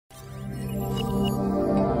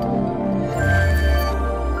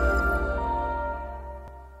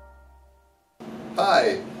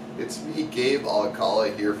Alcala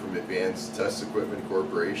here from Advanced Test Equipment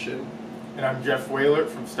Corporation. And I'm Jeff Whalert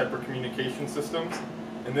from SteppIR Communication Systems.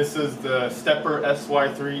 And this is the SteppIR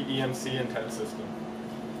SY3 EMC antenna system.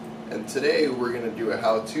 And today we're going to do a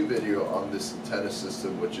how-to video on this antenna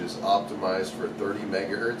system, which is optimized for 30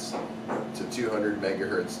 megahertz to 200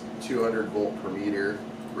 megahertz, 200 volt per meter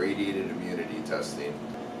radiated immunity testing.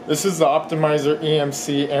 This is the OptimizIR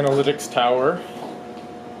EMC analytics tower.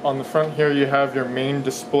 On the front here you have your main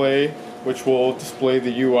display, which will display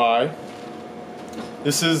the UI.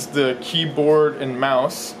 This is the keyboard and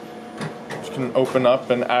mouse, which you can open up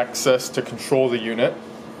and access to control the unit.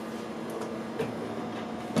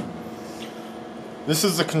 This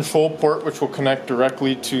is the control port, which will connect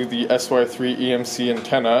directly to the SY3 EMC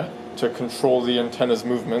antenna to control the antenna's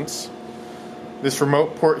movements. This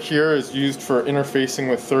remote port here is used for interfacing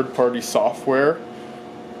with third-party software.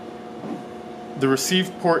 The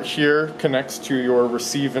receive port here connects to your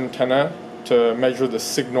receive antenna to measure the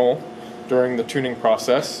signal during the tuning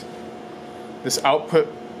process. This output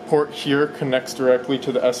port here connects directly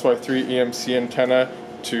to the SY3 EMC antenna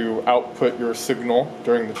to output your signal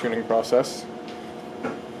during the tuning process.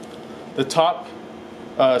 The top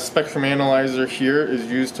spectrum analyzer here is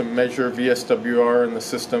used to measure VSWR in the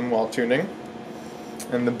system while tuning.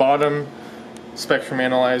 And the bottom spectrum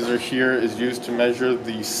analyzer here is used to measure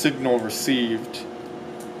the signal received.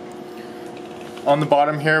 On the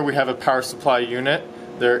bottom here we have a power supply unit.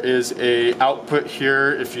 There is a output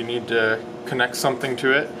here if you need to connect something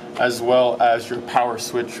to it, as well as your power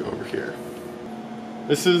switch over here.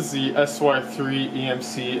 This is the SY3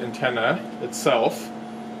 EMC antenna itself.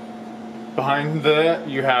 Behind that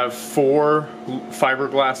you have 4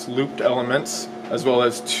 fiberglass looped elements, as well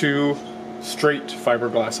as 2 straight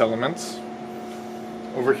fiberglass elements.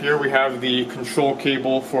 Over here we have the control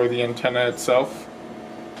cable for the antenna itself.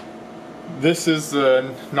 This is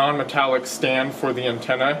the non-metallic stand for the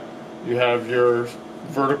antenna. You have your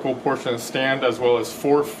vertical portion of the stand, as well as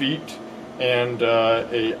 4 feet and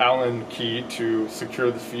a Allen key to secure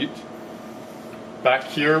the feet. Back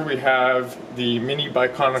here we have the mini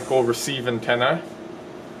biconical receive antenna,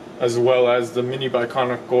 as well as the mini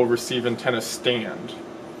biconical receive antenna stand.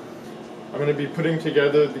 I'm going to be putting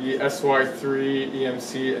together the SY3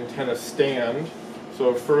 EMC antenna stand.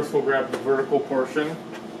 So first we'll grab the vertical portion,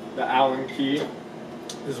 the Allen key,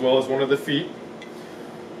 as well as one of the feet.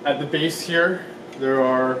 At the base here there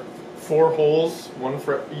are 4 holes, one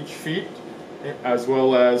for each feet, as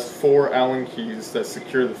well as 4 Allen keys that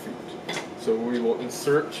secure the feet. So we will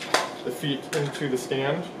insert the feet into the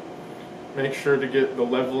stand. Make sure to get the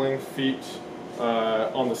leveling feet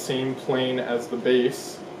on the same plane as the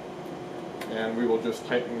base. And we will just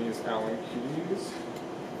tighten these Allen keys.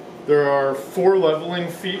 There are 4 leveling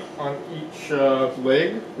feet on each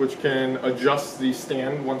leg, which can adjust the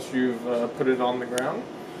stand once you've put it on the ground.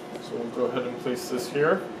 So we'll go ahead and place this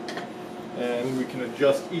here. And we can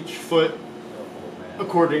adjust each foot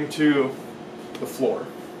according to the floor.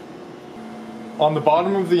 On the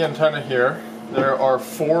bottom of the antenna here, there are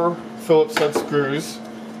 4 Phillips head screws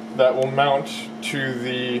that will mount to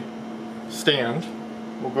the stand.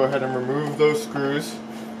 We'll go ahead and remove those screws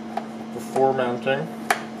before mounting.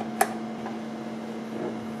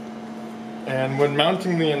 And when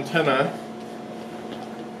mounting the antenna,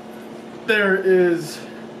 there is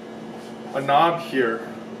a knob here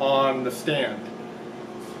on the stand.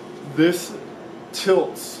 This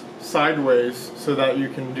tilts sideways so that you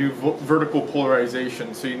can do vertical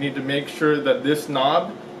polarization. So you need to make sure that this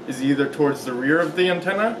knob is either towards the rear of the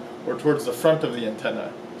antenna or towards the front of the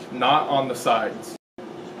antenna, not on the sides.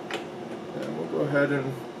 And we'll go ahead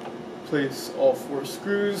and place all 4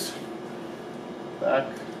 screws back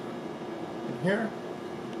in here.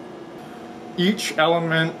 Each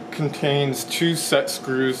element contains 2 set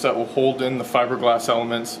screws that will hold in the fiberglass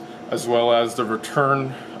elements, as well as the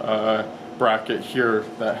return bracket here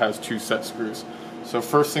that has 2 set screws. So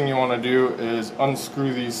first thing you want to do is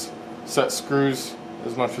unscrew these set screws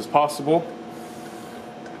as much as possible.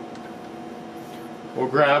 We'll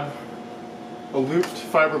grab a looped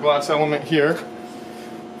fiberglass element here.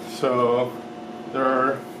 So there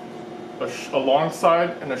are a long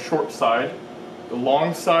side and a short side. The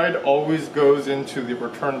long side always goes into the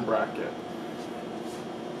return bracket.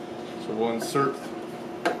 So we'll insert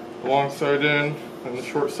the long side in and the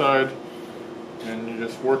short side, and you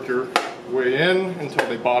just work your way in until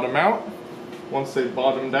they bottom out. Once they've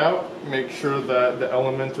bottomed out, make sure that the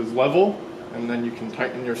element is level, and then you can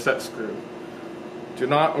tighten your set screw. Do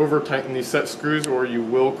not over tighten these set screws or you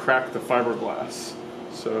will crack the fiberglass.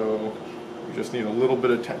 So you just need a little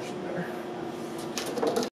bit of tension there.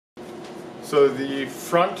 So the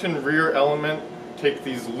front and rear element take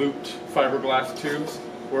these looped fiberglass tubes,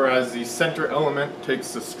 whereas the center element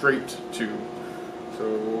takes the straight tube. So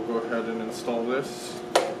we'll go ahead and install this.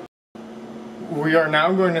 We are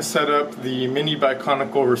now going to set up the mini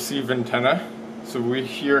biconical receive antenna. So we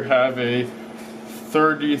here have a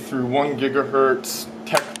 30 through 1 gigahertz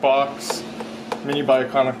tech box mini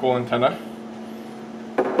biconical antenna.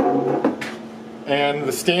 And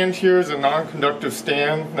the stand here is a non-conductive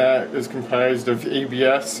stand that is comprised of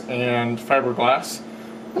ABS and fiberglass.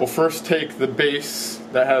 We'll first take the base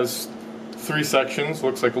that has 3 sections,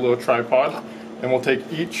 looks like a little tripod, and we'll take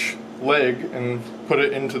each leg and put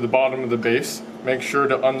it into the bottom of the base. Make sure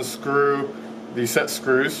to unscrew the set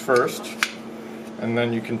screws first, and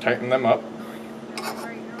then you can tighten them up.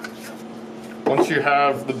 Once you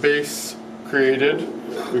have the base created,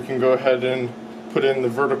 we can go ahead and put in the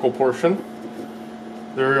vertical portion.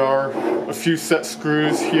 There are a few set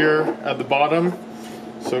screws here at the bottom,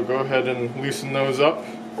 so go ahead and loosen those up,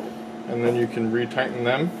 and then you can retighten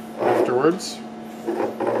them afterwards.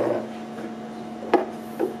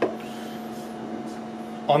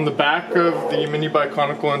 On the back of the mini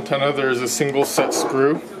biconical antenna, there's a single set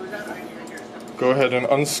screw. Go ahead and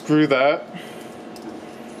unscrew that,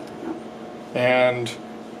 and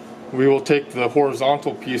we will take the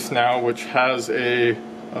horizontal piece now, which has a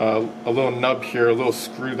little nub here, a little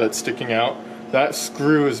screw that's sticking out. That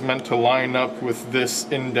screw is meant to line up with this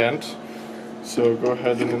indent. So go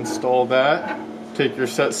ahead and install that. Take your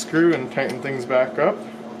set screw and tighten things back up.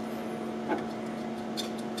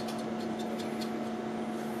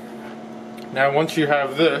 Now once you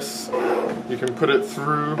have this, you can put it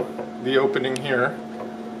through the opening here.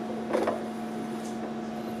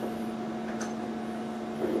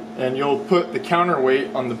 And you'll put the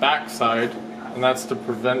counterweight on the back side, and that's to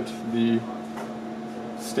prevent the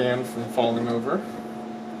stand from falling over.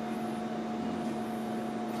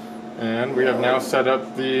 And we have now set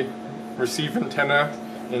up the receive antenna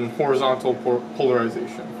in horizontal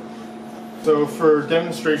polarization. So for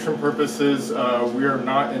demonstration purposes, we are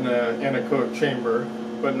not in an anechoic chamber,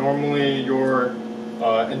 but normally your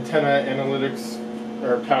antenna analytics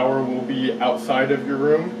or tower will be outside of your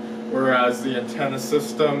room, whereas the antenna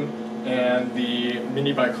system and the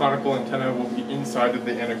mini biconical antenna will be inside of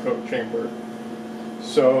the anechoic chamber.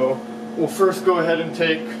 So we'll first go ahead and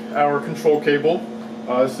take our control cable.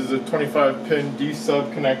 This is a 25-pin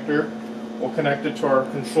D-sub connector. We'll connect it to our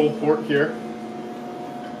control port here.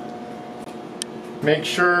 Make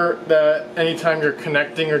sure that anytime you're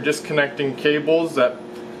connecting or disconnecting cables that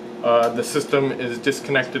the system is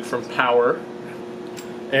disconnected from power.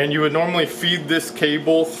 And you would normally feed this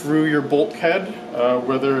cable through your bulkhead,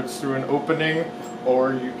 whether it's through an opening,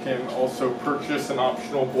 or you can also purchase an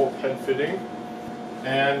optional bulkhead fitting.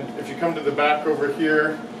 And if you come to the back over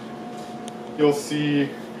here, you'll see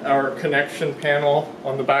our connection panel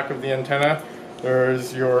on the back of the antenna.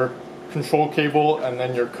 There's your control cable and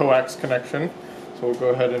then your coax connection. So we'll go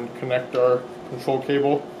ahead and connect our control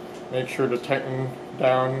cable. Make sure to tighten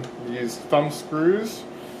down these thumb screws.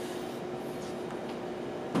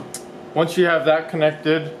 Once you have that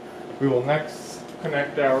connected, we will next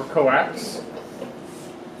connect our coax.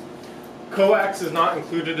 Coax is not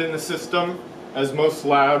included in the system, as most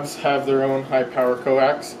labs have their own high power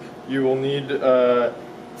coax. You will need,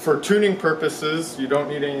 for tuning purposes, you don't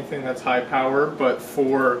need anything that's high power, but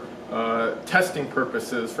for testing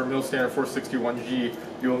purposes, for MIL-STD-461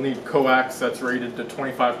 you'll need coax that's rated to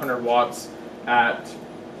 2500 watts at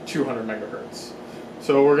 200 megahertz.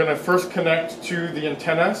 So we're going to first connect to the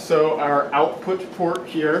antenna, so our output port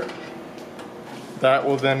here, that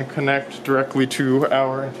will then connect directly to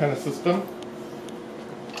our antenna system.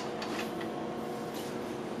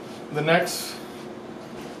 The next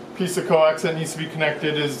piece of coax that needs to be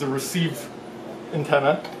connected is the receive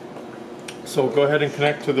antenna. So we'll go ahead and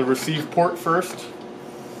connect to the receive port first.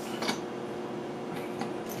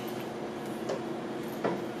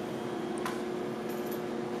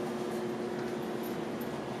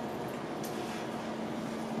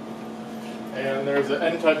 And there's an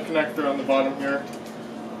N-type connector on the bottom here.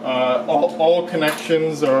 All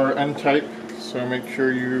connections are N-type, so make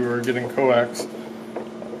sure you are getting coax.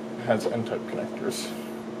 It has N-type connectors.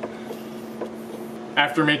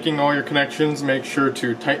 After making all your connections, make sure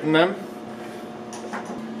to tighten them.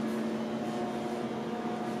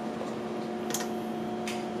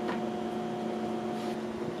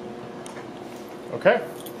 Okay,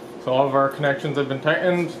 so all of our connections have been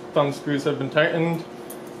tightened, thumb screws have been tightened.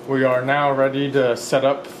 We are now ready to set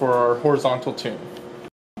up for our horizontal tune.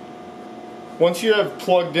 Once you have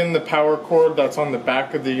plugged in the power cord that's on the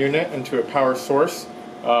back of the unit into a power source,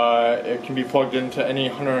 it can be plugged into any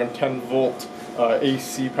 110 volt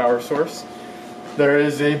AC power source. there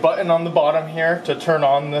is a button on the bottom here to turn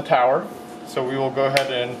on the tower. So we will go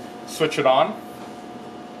ahead and switch it on.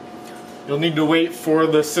 You'll need to wait for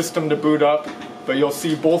the system to boot up, but you'll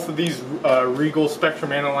see both of these Regal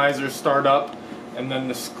spectrum analyzers start up, and then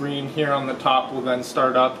the screen here on the top will then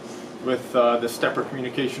start up with the SteppIR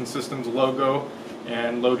Communication Systems logo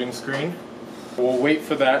and loading screen. We'll wait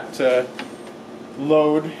for that to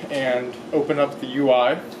load and open up the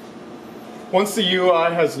UI. Once the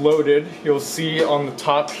UI has loaded, you'll see on the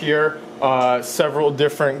top here several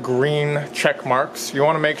different green check marks. You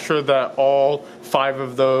want to make sure that all 5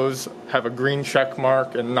 of those have a green check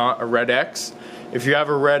mark and not a red X. If you have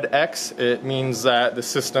a red X, it means that the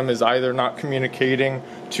system is either not communicating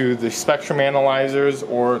to the spectrum analyzers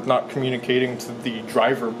or not communicating to the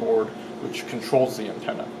driver board, which controls the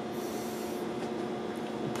antenna.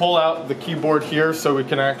 Pull out the keyboard here so we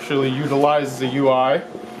can actually utilize the UI.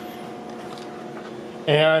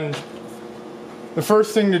 And the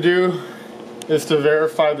first thing to do is to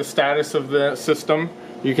verify the status of the system.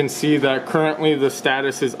 You can see that currently the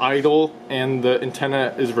status is idle and the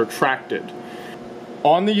antenna is retracted.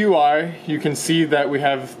 On the UI, you can see that we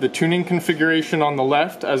have the tuning configuration on the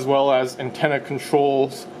left as well as antenna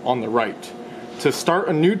controls on the right. To start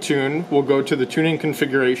a new tune, we'll go to the tuning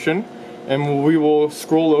configuration and we will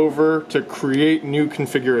scroll over to create new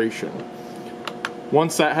configuration.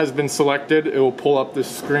 Once that has been selected, it will pull up this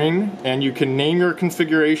screen and you can name your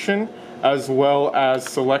configuration as well as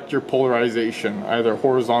select your polarization, either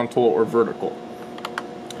horizontal or vertical.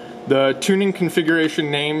 The tuning configuration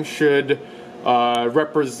name should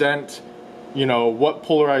represent, what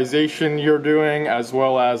polarization you're doing as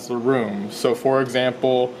well as the room. So for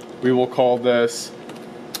example, we will call this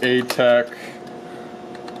ATEC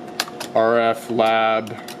RF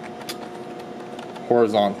Lab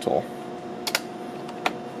Horizontal.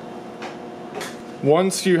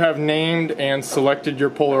 Once you have named and selected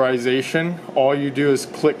your polarization, all you do is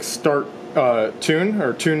click Start Tune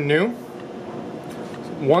or Tune New.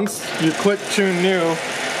 Once you click Tune New,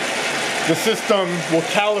 the system will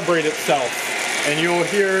calibrate itself and you'll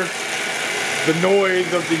hear the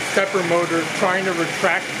noise of the SteppIR motors trying to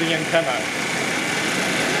retract the antenna.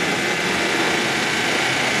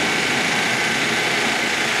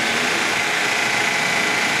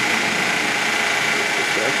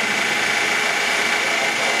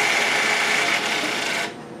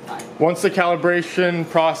 Once the calibration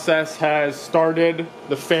process has started,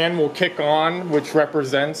 the fan will kick on, which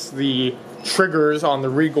represents the triggers on the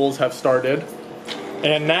Regals have started.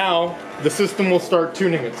 And now the system will start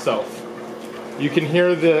tuning itself. You can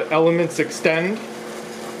hear the elements extend,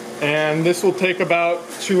 and this will take about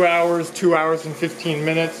 2 hours and 15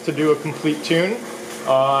 minutes to do a complete tune.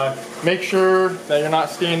 Make sure that you're not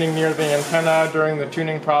standing near the antenna during the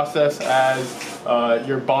tuning process, as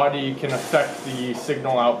your body can affect the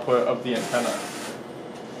signal output of the antenna.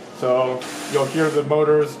 So you'll hear the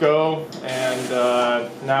motors go, and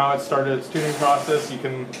now it started its tuning process. You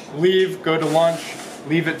can leave, go to lunch,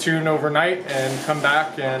 leave it tune overnight, and come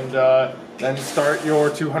back and then start your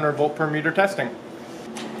 200 volt per meter testing.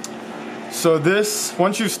 So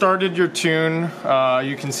once you've started your tune,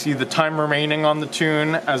 you can see the time remaining on the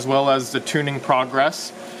tune as well as the tuning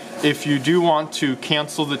progress. If you do want to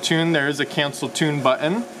cancel the tune, there is a cancel tune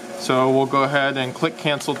button. So we'll go ahead and click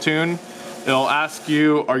cancel tune. It'll ask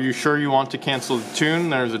you, are you sure you want to cancel the tune?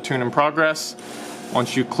 There's a tune in progress.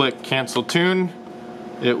 Once you click cancel tune,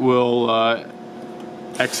 it will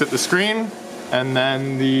exit the screen, and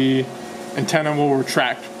then the antenna will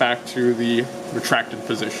retract back to the retracted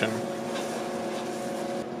position.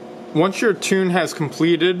 Once your tune has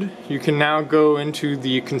completed, you can now go into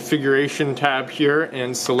the configuration tab here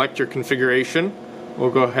and select your configuration. We'll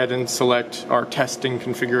go ahead and select our testing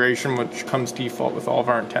configuration, which comes default with all of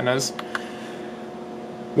our antennas.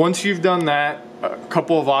 Once you've done that, a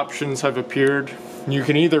couple of options have appeared. You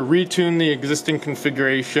can either retune the existing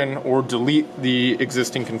configuration or delete the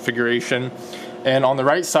existing configuration. And on the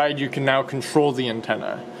right side, you can now control the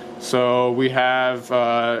antenna. So we have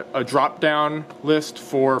a drop-down list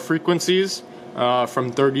for frequencies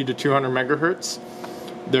from 30 to 200 megahertz.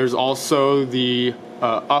 There's also the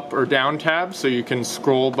up or down tab, so you can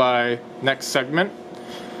scroll by next segment.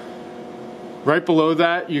 Right below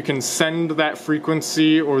that, you can send that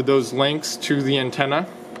frequency or those links to the antenna.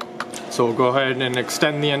 So we'll go ahead and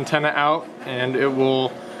extend the antenna out, and it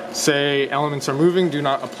will say elements are moving, do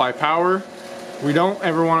not apply power. We don't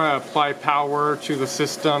ever want to apply power to the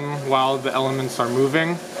system while the elements are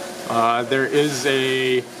moving. There is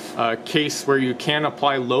a case where you can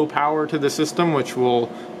apply low power to the system, which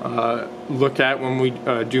we'll look at when we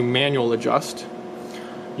do manual adjust.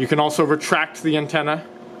 You can also retract the antenna.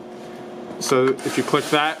 So if you click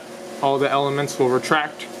that, all the elements will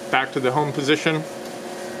retract back to the home position.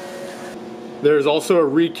 There's also a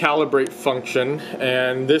recalibrate function,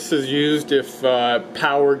 and this is used if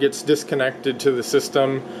power gets disconnected to the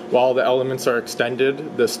system while the elements are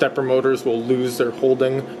extended. The stepper motors will lose their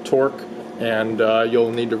holding torque, and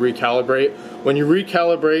you'll need to recalibrate. When you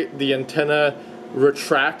recalibrate, the antenna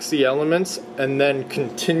retracts the elements and then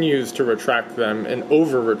continues to retract them and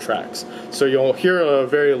over retracts. So you'll hear a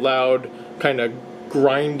very loud kind of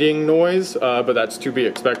grinding noise, but that's to be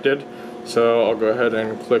expected. So I'll go ahead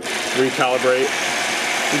and click recalibrate.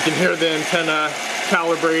 You can hear the antenna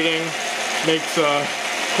calibrating, makes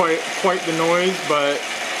quite the noise, but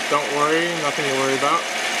don't worry, nothing to worry about.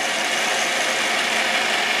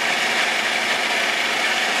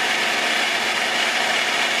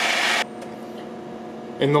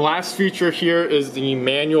 And the last feature here is the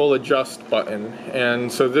manual adjust button.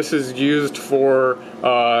 And so this is used for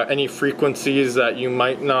any frequencies that you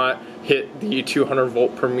might not hit the 200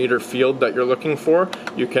 volt per meter field that you're looking for.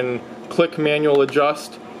 You can click manual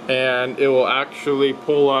adjust and it will actually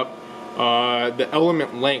pull up the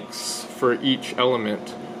element lengths for each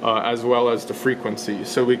element as well as the frequency.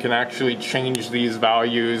 So we can actually change these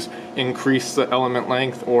values, increase the element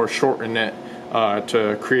length or shorten it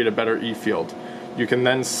to create a better E field. You can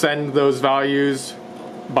then send those values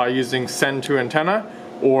by using send to antenna,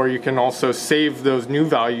 or you can also save those new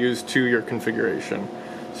values to your configuration.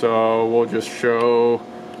 So we'll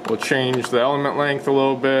change the element length a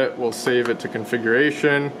little bit, we'll save it to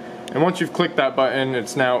configuration, and once you've clicked that button,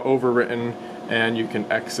 it's now overwritten and you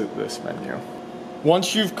can exit this menu.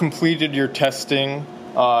 Once you've completed your testing,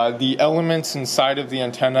 the elements inside of the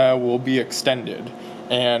antenna will be extended.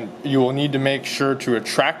 And you will need to make sure to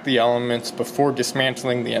retract the elements before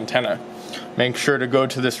dismantling the antenna. Make sure to go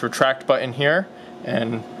to this retract button here,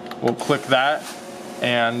 and we'll click that,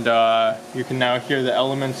 and you can now hear the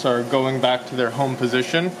elements are going back to their home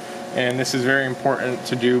position, and this is very important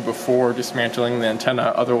to do before dismantling the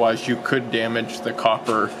antenna, otherwise you could damage the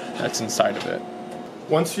copper that's inside of it.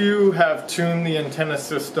 Once you have tuned the antenna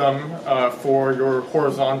system for your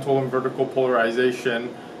horizontal and vertical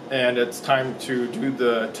polarization, and it's time to do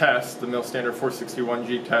the test, the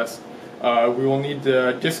MIL-STD-461 test, we will need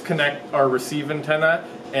to disconnect our receive antenna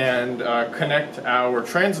and connect our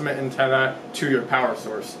transmit antenna to your power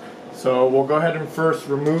source. So we'll go ahead and first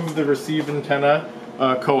remove the receive antenna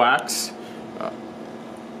coax.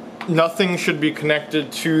 Nothing should be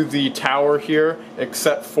connected to the tower here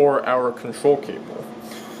except for our control cable.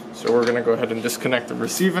 So we're going to go ahead and disconnect the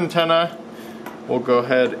receive antenna. We'll go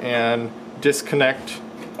ahead and disconnect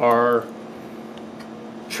our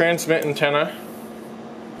transmit antenna,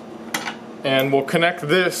 and we'll connect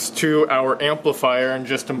this to our amplifier in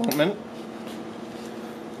just a moment.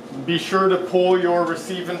 Be sure to pull your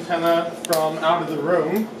receive antenna from out of the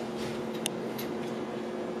room.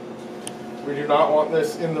 We do not want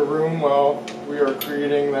this in the room while we are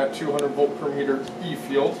creating that 200 volt per meter E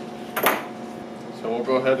field. So we'll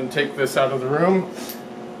go ahead and take this out of the room.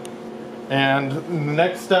 And the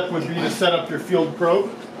next step would be to set up your field probe.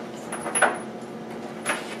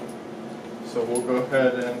 So we'll go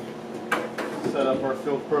ahead and set up our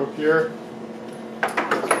field probe here.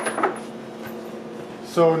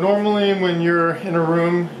 So normally when you're in a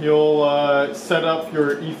room, you'll set up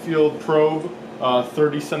your E-field probe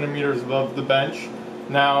 30 centimeters above the bench.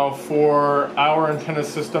 Now for our antenna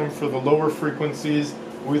system for the lower frequencies,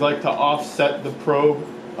 we like to offset the probe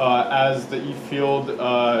as the E-field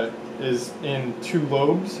is in two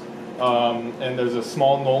lobes. And there's a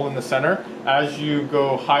small knoll in the center. As you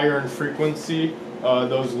go higher in frequency,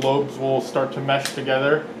 those lobes will start to mesh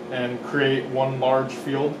together and create one large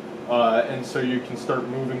field, and so you can start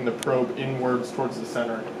moving the probe inwards towards the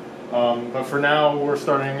center. But for now, we're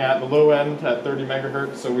starting at the low end at 30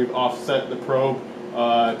 megahertz, so we've offset the probe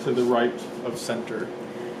to the right of center.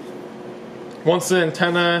 Once the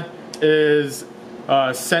antenna is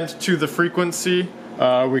sent to the frequency,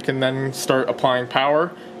 we can then start applying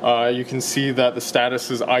power. You can see that the status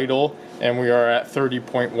is idle and we are at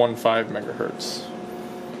 30.15 megahertz.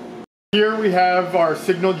 Here we have our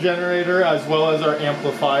signal generator as well as our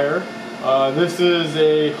amplifier. This is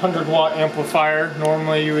a 100 watt amplifier.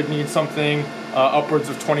 Normally you would need something upwards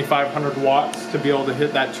of 2,500 watts to be able to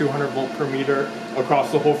hit that 200 volt per meter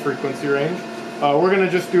across the whole frequency range. We're going to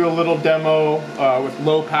just do a little demo with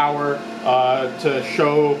low power to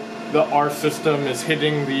show our system is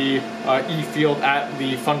hitting the E field at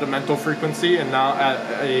the fundamental frequency and not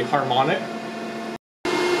at a harmonic.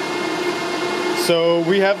 So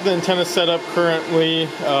we have the antenna set up currently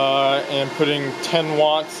and putting 10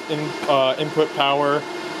 watts in input power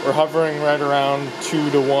we're hovering right around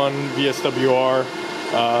 2 to 1 VSWR.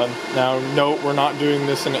 Now note, we're not doing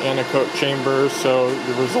this in an anechoic chamber, so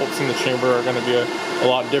the results in the chamber are going to be a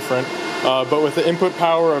lot different. But with the input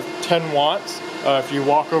power of 10 watts, if you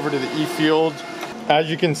walk over to the E field, as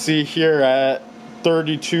you can see here at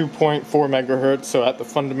 32.4 megahertz, so at the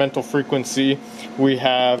fundamental frequency, we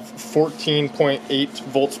have 14.8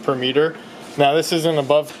 volts per meter. Now this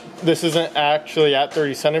isn't actually at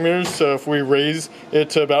 30 centimeters, so if we raise it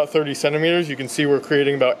to about 30 centimeters, you can see we're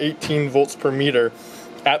creating about 18 volts per meter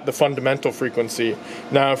at the fundamental frequency.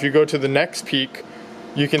 Now if you go to the next peak,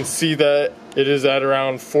 you can see that it is at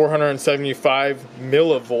around 475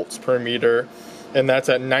 millivolts per meter, and that's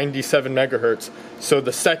at 97 megahertz. So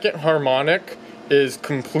the second harmonic is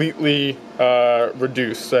completely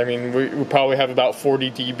reduced. I mean, we probably have about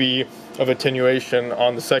 40 dB of attenuation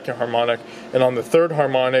on the second harmonic, and on the third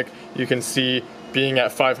harmonic, you can see being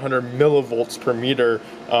at 500 millivolts per meter,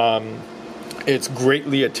 it's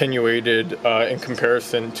greatly attenuated in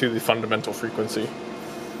comparison to the fundamental frequency.